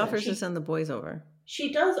 No, she offers to send the boys over.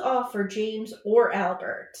 She does offer James or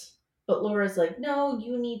Albert. But Laura's like, "No,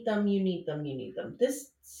 you need them, you need them, you need them."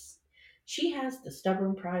 She has the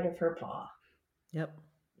stubborn pride of her paw. Yep.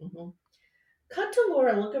 Mm-hmm. Cut to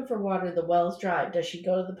Laura looking for water. The well's dry. Does she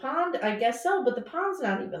go to the pond? I guess so, but the pond's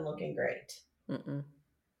not even looking great. Mm-mm.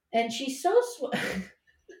 And she's so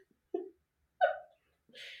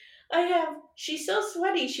she's so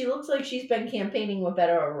sweaty, she looks like she's been campaigning with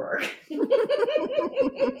Beto O'Rourke.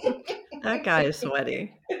 That guy is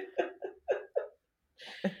sweaty.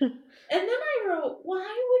 And then I wrote, why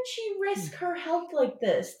would she risk her health like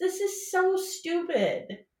this? This is so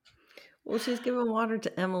stupid. Well, she's giving water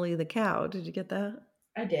to Emily the cow. Did you get that?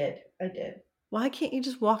 I did. Why can't you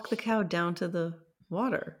just walk the cow down to the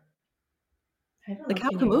water? I don't know. The cow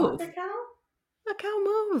can move. The cow? A cow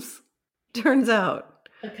moves. Turns out.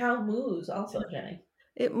 A cow moves also, Jenny.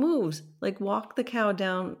 It moves. Like, walk the cow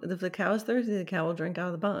down. If the cow is thirsty, the cow will drink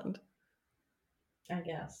out of the pond. I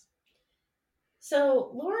guess.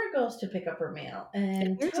 So Laura goes to pick up her mail,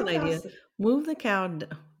 and here's an idea: walk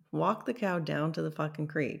the cow down to the fucking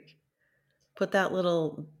creek, put that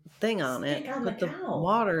little thing on it, put the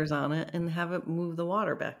waters on it, and have it move the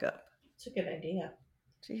water back up. It's a good idea.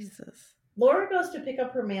 Jesus. Laura goes to pick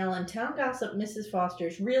up her mail, and town gossip Mrs.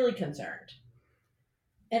 Foster's really concerned.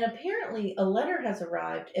 And apparently, a letter has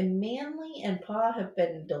arrived, and Manly and Pa have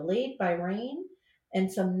been delayed by rain. And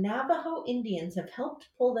some Navajo Indians have helped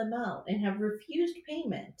pull them out and have refused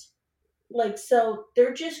payment. Like, so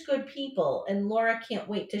they're just good people, and Laura can't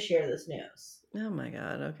wait to share this news. Oh my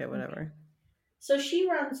God. Okay, whatever. So she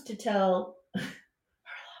runs to tell her lover,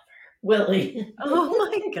 Willie. Oh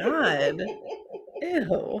my God.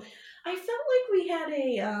 Ew. I felt like we had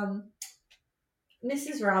a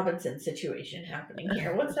Mrs. Robinson situation happening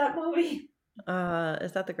here. What's that movie?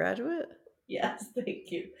 Is that The Graduate? Yes, thank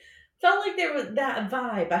you. Felt like there was that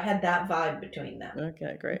vibe. I had that vibe between them.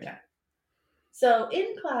 Okay, great. Okay. So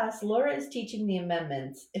in class, Laura is teaching the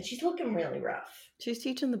amendments, and she's looking really rough. She's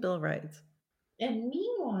teaching the Bill of Rights. And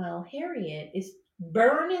meanwhile, Harriet is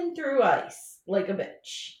burning through ice like a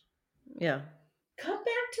bitch. Yeah. Cut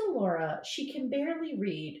back to Laura. She can barely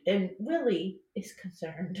read, and Willie is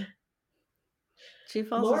concerned. She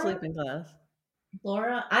falls asleep in class.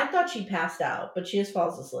 Laura, I thought she passed out, but she just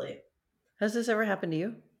falls asleep. Has this ever happened to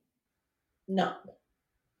you? No.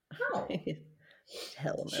 How?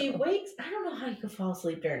 Hell no. She wakes. I don't know how you could fall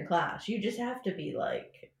asleep during class. You just have to be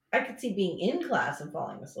like, I could see being in class and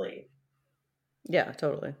falling asleep. Yeah,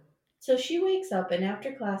 totally. So she wakes up, and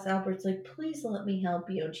after class, Albert's like, please let me help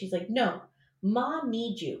you. And she's like, no, Ma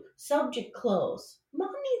needs you. Subject close. Ma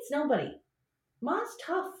needs nobody. Ma's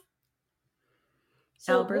tough.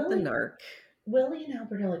 So Albert the narc. Willie and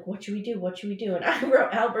Albert are like, what should we do? What should we do? And I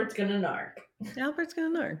wrote, Albert's gonna narc. Albert's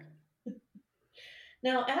gonna narc.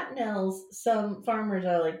 Now, at Nell's, some farmers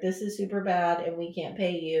are like, this is super bad and we can't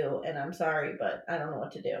pay you. And I'm sorry, but I don't know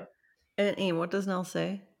what to do. And Aim, what does Nell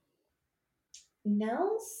say?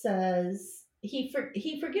 Nell says he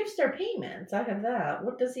forgives their payments. I have that.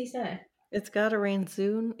 What does he say? It's gotta rain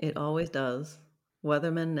soon. It always does.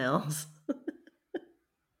 Weatherman Nels.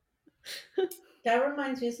 That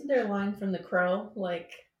reminds me, isn't there a line from The Crow,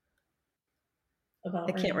 like, about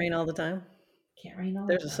It can't rain all the time. Can't rain all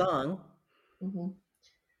There's the a time. song. Mm-hmm.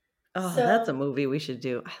 Oh, So, that's a movie we should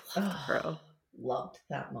do. I love The Crow. Loved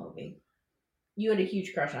that movie. You had a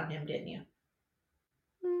huge crush on him, didn't you?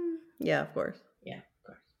 Yeah, of course. Yeah, of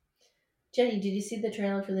course. Jenny, did you see the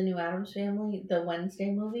trailer for the new Addams Family, the Wednesday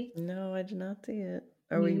movie? No, I did not see it.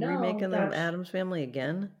 Are we remaking the Addams Family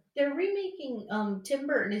again? They're remaking. Tim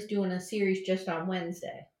Burton is doing a series just on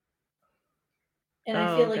Wednesday, and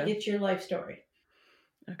I feel like it's your life story.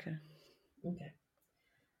 Okay. Okay.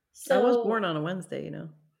 So I was born on a Wednesday, you know.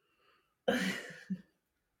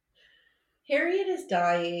 Harriet is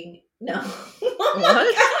dying. No.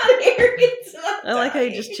 What? God, Harriet's not I like how you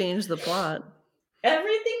dying. just changed the plot.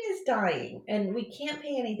 Everything is dying, and we can't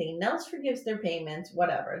pay anything. Nels forgives their payments,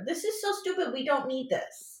 whatever. This is so stupid. We don't need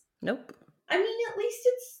this. Nope. I mean, at least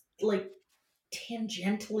it's, like,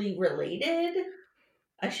 tangentially related.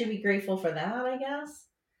 I should be grateful for that, I guess.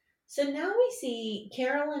 So now we see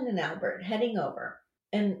Carolyn and Albert heading over,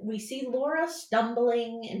 and we see Laura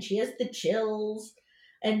stumbling, and she has the chills,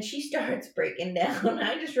 and she starts breaking down.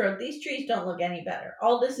 I just wrote, these trees don't look any better.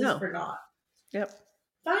 All this is for naught. Yep.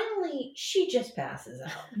 Finally, she just passes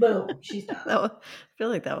out. Boom, she's done. I feel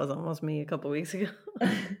like that was almost me a couple weeks ago.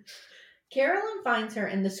 Carolyn finds her,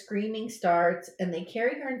 and the screaming starts, and they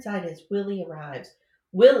carry her inside as Willie arrives.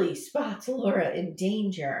 Willie spots Laura in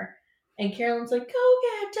danger, and Carolyn's like, go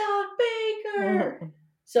get Doc Baker. Oh.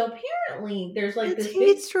 So apparently there's like It's this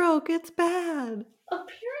heat stroke. It's bad.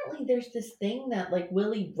 Apparently there's this thing that like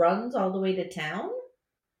Willie runs all the way to town.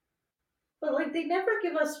 But like they never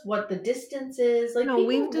give us what the distance is. Like No, people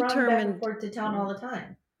we've run back and determined- forth to town all the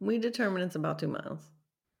time. We determined it's about 2 miles.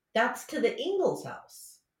 That's to the Ingalls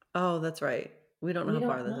house. Oh, that's right. We don't know We how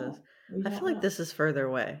far don't this know. is. We I don't feel like know. this is further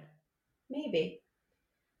away. Maybe.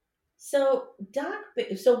 So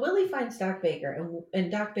Willie finds Doc Baker,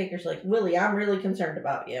 and Doc Baker's like, Willie, I'm really concerned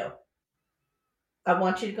about you. I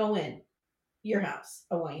want you to go in your house.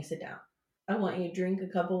 I want you to sit down. I want you to drink a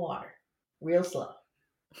cup of water, real slow.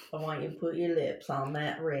 I want you to put your lips on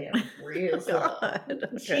that rail, real slow. God,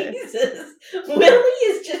 okay. Jesus, Willie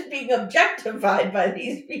is just being objectified by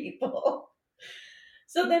these people.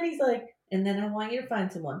 So then he's like, and then I want you to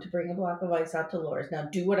find someone to bring a block of ice out to Laura's. Now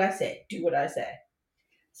do what I say. Do what I say.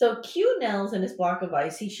 So cue Nels and his block of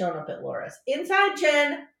ice. He's shown up at Laura's. Inside,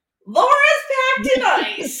 Jen, Laura's packed in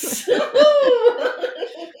ice.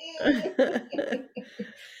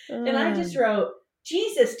 And I just wrote,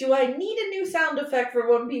 Jesus, do I need a new sound effect for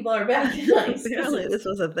when people are back in ice? Apparently this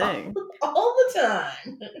was a thing. All the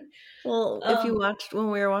time. Well, if you watched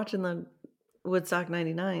when we were watching the Woodstock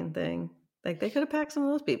 99 thing, like they could have packed some of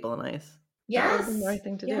those people in ice. That Yes. would have been the right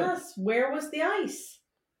thing to do. Yes. Where was the ice?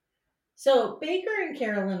 So Baker and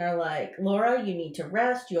Carolyn are like, Laura, you need to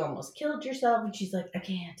rest. You almost killed yourself. And she's like, I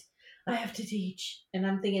can't. I have to teach. And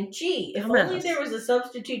I'm thinking, gee, if only there was a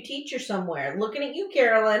substitute teacher somewhere. Looking at you,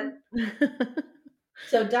 Carolyn.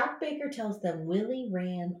 So Doc Baker tells them Willie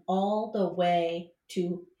ran all the way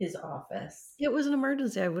to his office. It was an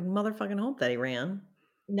emergency. I would motherfucking hope that he ran.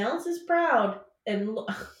 Nels is proud. And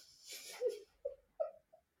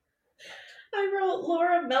I wrote,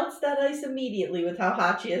 Laura melts that ice immediately with how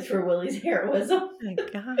hot she is for Willie's heroism. Oh my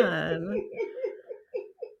God.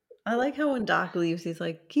 I like how when Doc leaves, he's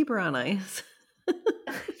like, keep her on ice.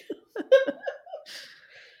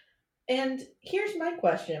 And here's my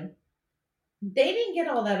question. They didn't get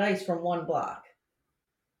all that ice from one block.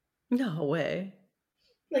 No way.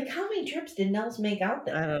 Like, how many trips did Nels make out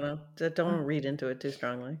there? I don't know. Don't read into it too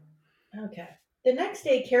strongly. Okay. The next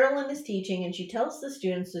day, Carolyn is teaching, and she tells the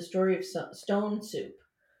students the story of Stone Soup.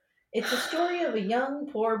 It's a story of a young,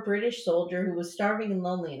 poor British soldier who was starving and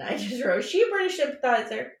lonely, and I just wrote, she a British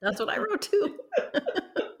sympathizer? That's what I wrote too.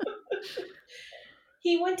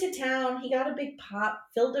 He went to town, he got a big pot,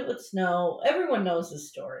 filled it with snow. Everyone knows this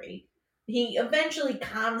story. He eventually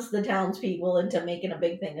cons the townspeople into making a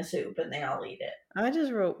big thing of soup, and they all eat it. I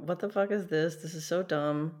just wrote, what the fuck is this? This is so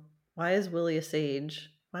dumb. Why is Willie a sage?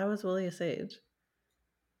 Why was Willie a sage?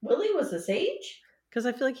 Willie was a sage? Because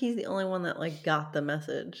I feel like he's the only one that like got the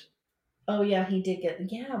message. Oh yeah, he did get.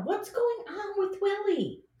 Yeah, what's going on with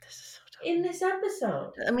Willie This is so dumb. in this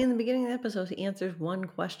episode? I mean, in the beginning of the episode, he answers one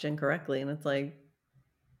question correctly, and it's like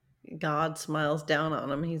God smiles down on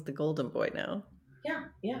him. He's the golden boy now.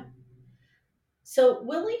 Yeah. So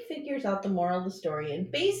Willie figures out the moral of the story,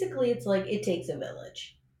 and basically it's like it takes a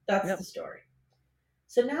village. That's the story.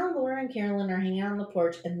 So now Laura and Carolyn are hanging out on the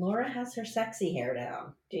porch, and Laura has her sexy hair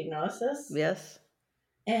down. Do you notice this? Yes.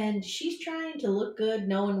 And she's trying to look good,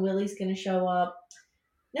 knowing Willie's going to show up.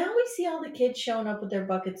 Now we see all the kids showing up with their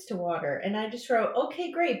buckets to water. And I just wrote,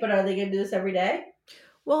 okay, great. But are they going to do this every day?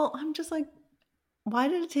 Well, I'm just like, why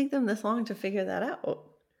did it take them this long to figure that out?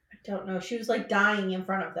 I don't know. She was like dying in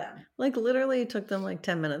front of them. Like literally it took them like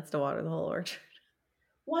 10 minutes to water the whole orchard.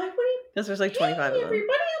 Why would he? Because there's like 25 of them.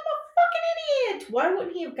 Everybody, I'm a fucking idiot. Why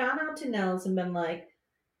wouldn't he have gone out to Nels and been like,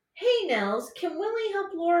 hey, Nels, can Willie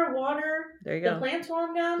help Laura water There you the go. plants while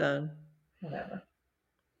I'm gone? Done. Whatever.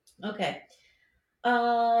 Okay.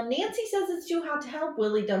 Nancy says it's too hot to help.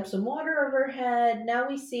 Willie dumps some water over her head. Now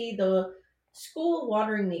we see the school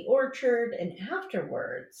watering the orchard, and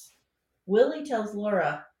afterwards, Willie tells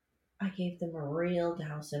Laura, I gave them a real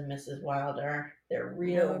dousing, Mrs. Wilder. They're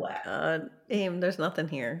real wet. Aim, there's nothing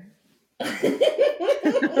here. Like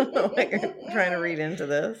you're trying to read into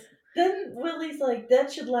this. Then Willie's like,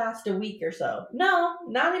 that should last a week or so. No,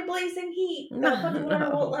 not in blazing heat. That bunch of water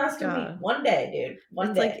won't last a week. One day, dude.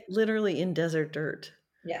 One day. It's like literally in desert dirt.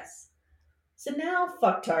 Yes. So now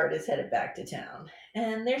Fucktard is headed back to town.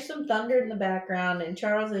 And there's some thunder in the background, and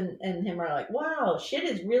Charles and him are like, wow, shit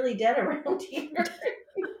is really dead around here.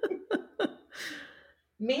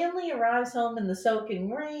 Manly arrives home in the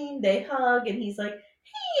soaking rain. They hug, and he's like,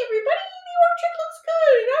 hey, everybody, the orchard looks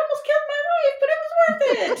good. It almost killed my wife, but it was worth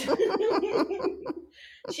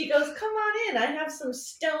it. She goes, come on in. I have some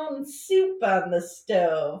stone soup on the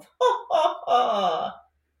stove. Ha, ha, ha.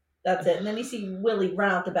 That's it. And then you see Willie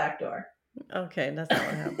run out the back door. Okay, that's not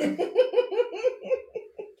what happened.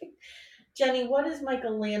 Jenny, what is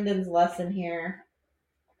Michael Landon's lesson here?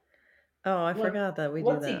 Oh, I forgot that we do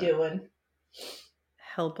that. What's he doing?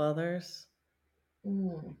 Help others.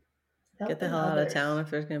 Get the hell out of town if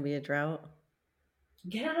there's going to be a drought.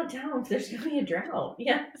 Get out of town if there's going to be a drought.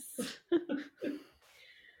 Yes.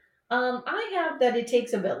 I have that it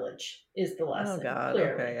takes a village is the lesson. Oh, God.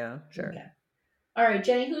 Clearly. Okay, yeah, sure. Okay. All right,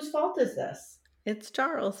 Jenny, whose fault is this? It's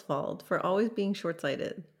Charles' fault for always being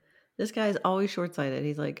short-sighted. This guy's always short-sighted.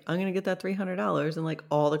 He's like, I'm going to get that $300 and like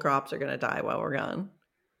all the crops are going to die while we're gone.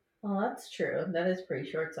 Well, that's true. That is pretty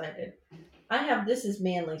short-sighted. I have this is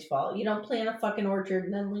Manly's fault. You don't plant a fucking orchard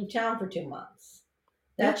and then leave town for 2 months.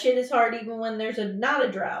 That shit is hard even when there's not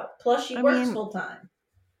a drought. Plus, she works full-time.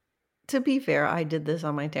 To be fair, I did this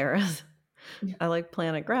on my terrace. I like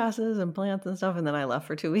planted grasses and plants and stuff, and then I left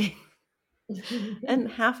for 2 weeks. And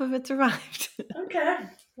half of it survived. Okay.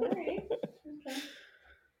 All right.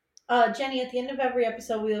 Okay. Jenny, at the end of every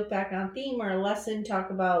episode, we look back on theme or a lesson, talk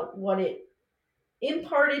about what it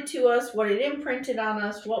imparted to us, what it imprinted on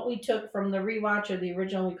us, what we took from the rewatch or the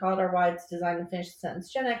original. We call it our why. It's designed and finish the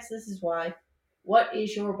sentence. Gen X, this is why. What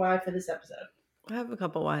is your why for this episode? I have a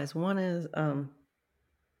couple whys. One is,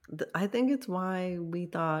 I think it's why we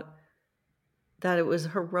thought that it was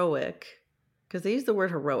heroic, because they use the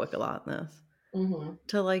word heroic a lot in this,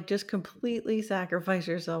 to like just completely sacrifice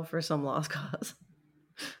yourself for some lost cause.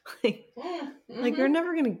 Like you're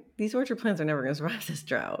never gonna, these orchard plants are never gonna survive this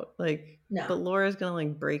drought. Like, no. But Laura's gonna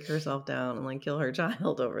like break herself down and like kill her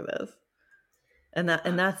child over this. And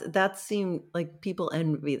that seemed like people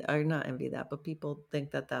envy, or not envy that, but people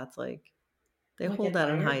think that that's like, they like hold that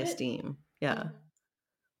in high esteem. Yeah.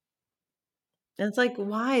 And it's like,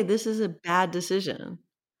 why? This is a bad decision.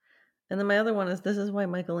 And then my other one is, this is why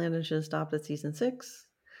Michael Landon should have stopped at season 6.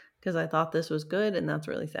 Because I thought this was good, and that's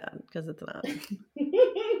really sad, because it's not.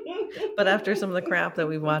 But after some of the crap that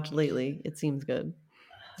we've watched lately, it seems good.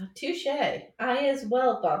 Touche. I as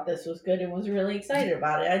well thought this was good and was really excited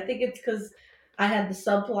about it. I think it's because I had the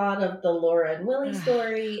subplot of the Laura and Willie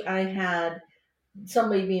story. I had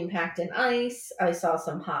somebody being packed in ice. I saw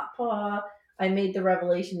some hot paw. I made the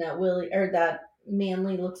revelation that that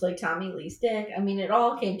Manly looks like Tommy Lee's dick. I mean, it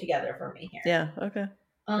all came together for me here. Yeah, okay.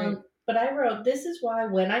 But I wrote, this is why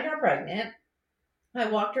when I got pregnant, I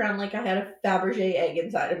walked around like I had a Fabergé egg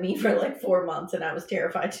inside of me for like 4 months and I was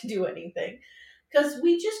terrified to do anything. Because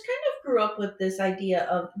we just kind of grew up with this idea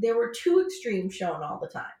of there were two extremes shown all the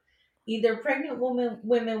time. Either pregnant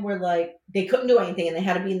women were like, they couldn't do anything and they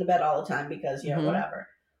had to be in the bed all the time because, you know, whatever.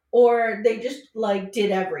 Or they just like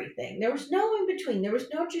did everything. There was no in between. There was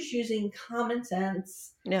no just using common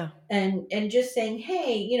sense. Yeah. And just saying,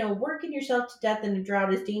 hey, you know, working yourself to death in a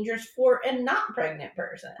drought is dangerous for a not pregnant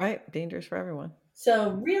person. Right. Dangerous for everyone.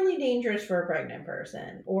 So really dangerous for a pregnant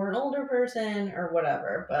person or an older person or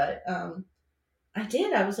whatever. But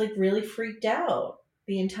I was like really freaked out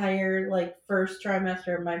the entire like first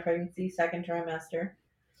trimester of my pregnancy, second trimester.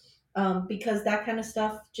 Because that kind of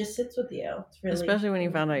stuff just sits with you. It's really, especially when you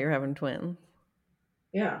found out you're having twins.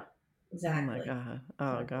 Yeah, exactly. Oh my God.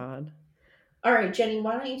 Oh God. All right, Jenny,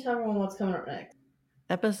 why don't you tell everyone what's coming up next?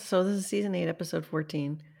 So this is season 8, episode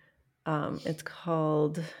 14. It's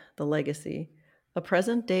called The Legacy. A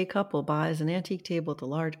present-day couple buys an antique table with a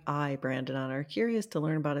large I branded on it, curious to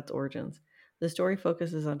learn about its origins. The story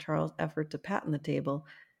focuses on Charles' effort to patent the table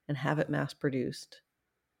and have it mass-produced.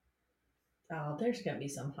 Oh, there's going to be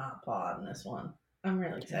some hot paw in this one. I'm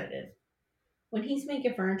really excited. When he's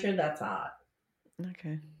making furniture, that's hot.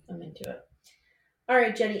 Okay. I'm into it. All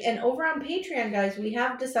right, Jenny. And over on Patreon, guys, we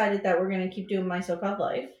have decided that we're going to keep doing My So-Called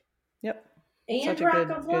Life. Yep. And Such a Rock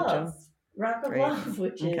good of Love. job. Rock of Great. Love,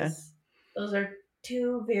 which is, those are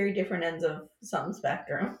two very different ends of some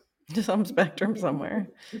spectrum. Some spectrum somewhere.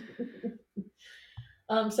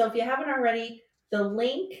 So if you haven't already, the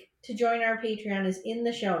link to join our Patreon is in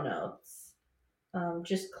the show notes.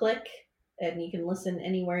 Just click and you can listen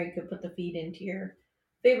anywhere. You can put the feed into your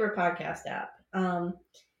favorite podcast app.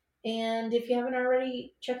 And if you haven't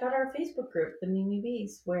already, check out our Facebook group, the Mimi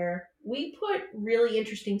Bees, where we put really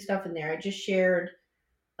interesting stuff in there. I just shared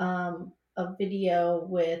a video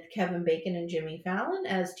with Kevin Bacon and Jimmy Fallon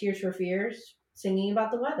as Tears for Fears singing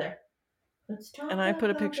about the weather. Let's talk. And I put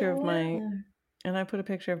a picture of weather.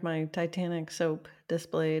 my Titanic soap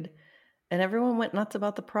displayed, and everyone went nuts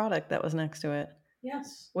about the product that was next to it.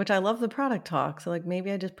 Yes. Which I love the product talk. So like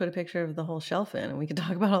maybe I just put a picture of the whole shelf in and we could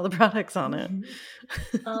talk about all the products on it.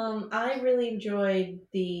 I really enjoyed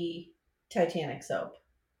the Titanic soap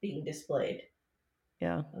being displayed.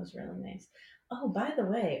 Yeah. That was really nice. Oh, by the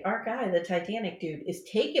way, our guy, the Titanic dude, is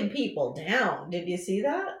taking people down. Did you see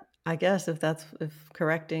that? I guess if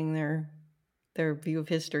correcting their view of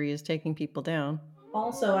history is taking people down.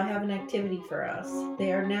 Also, I have an activity for us.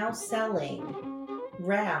 They are now selling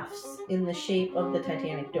rafts in the shape of the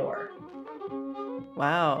Titanic door.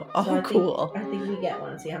 Wow. So Oh, cool. I think we get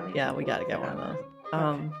one. See how many. Yeah, we got to get one of those.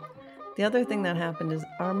 Okay. The other thing that happened is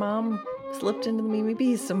our mom slipped into the Mimi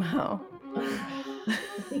Bees somehow.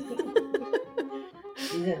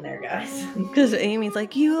 She's in there, guys. Because Amy's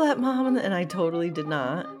like, you let mom, and I totally did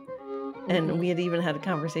not. And we had even had a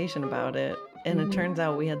conversation about it. And it turns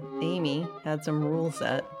out Amy had some rule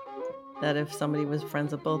set that if somebody was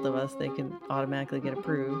friends with both of us, they could automatically get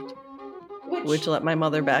approved. Which let my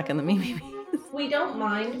mother back in the Mimi Bees. We don't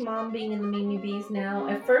mind mom being in the Mimi Bees now.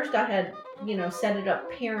 At first I had, set it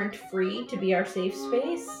up parent-free to be our safe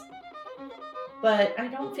space. But I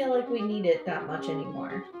don't feel like we need it that much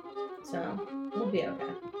anymore. So, we'll be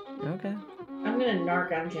okay. Okay. I'm going to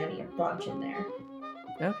narc on Jenny a bunch in there.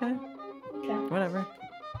 Okay. Whatever.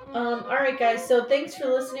 All right, guys. So thanks for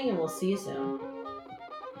listening, and we'll see you soon.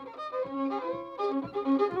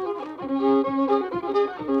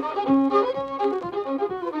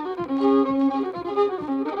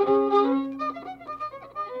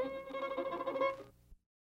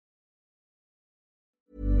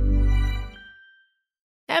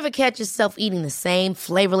 Ever catch yourself eating the same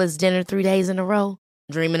flavorless dinner 3 days in a row?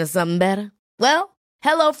 Dreaming of something better? Well,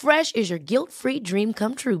 HelloFresh is your guilt-free dream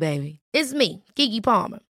come true, baby. It's me, Keke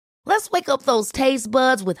Palmer. Let's wake up those taste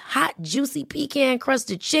buds with hot, juicy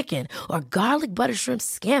pecan-crusted chicken or garlic butter shrimp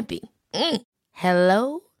scampi.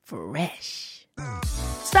 Hello Fresh.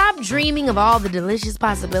 Stop dreaming of all the delicious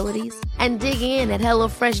possibilities and dig in at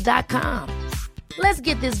HelloFresh.com. Let's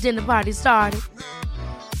get this dinner party started.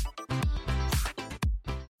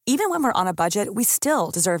 Even when we're on a budget, we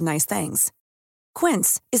still deserve nice things.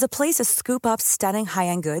 Quince is a place to scoop up stunning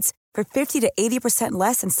high-end goods for 50 to 80%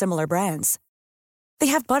 less than similar brands. They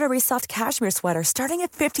have buttery soft cashmere sweaters starting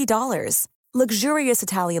at $50, luxurious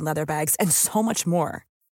Italian leather bags, and so much more.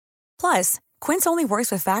 Plus, Quince only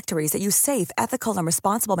works with factories that use safe, ethical, and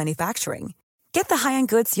responsible manufacturing. Get the high-end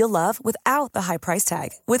goods you'll love without the high price tag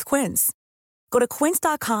with Quince. Go to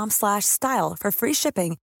quince.com/style for free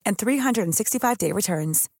shipping and 365-day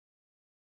returns.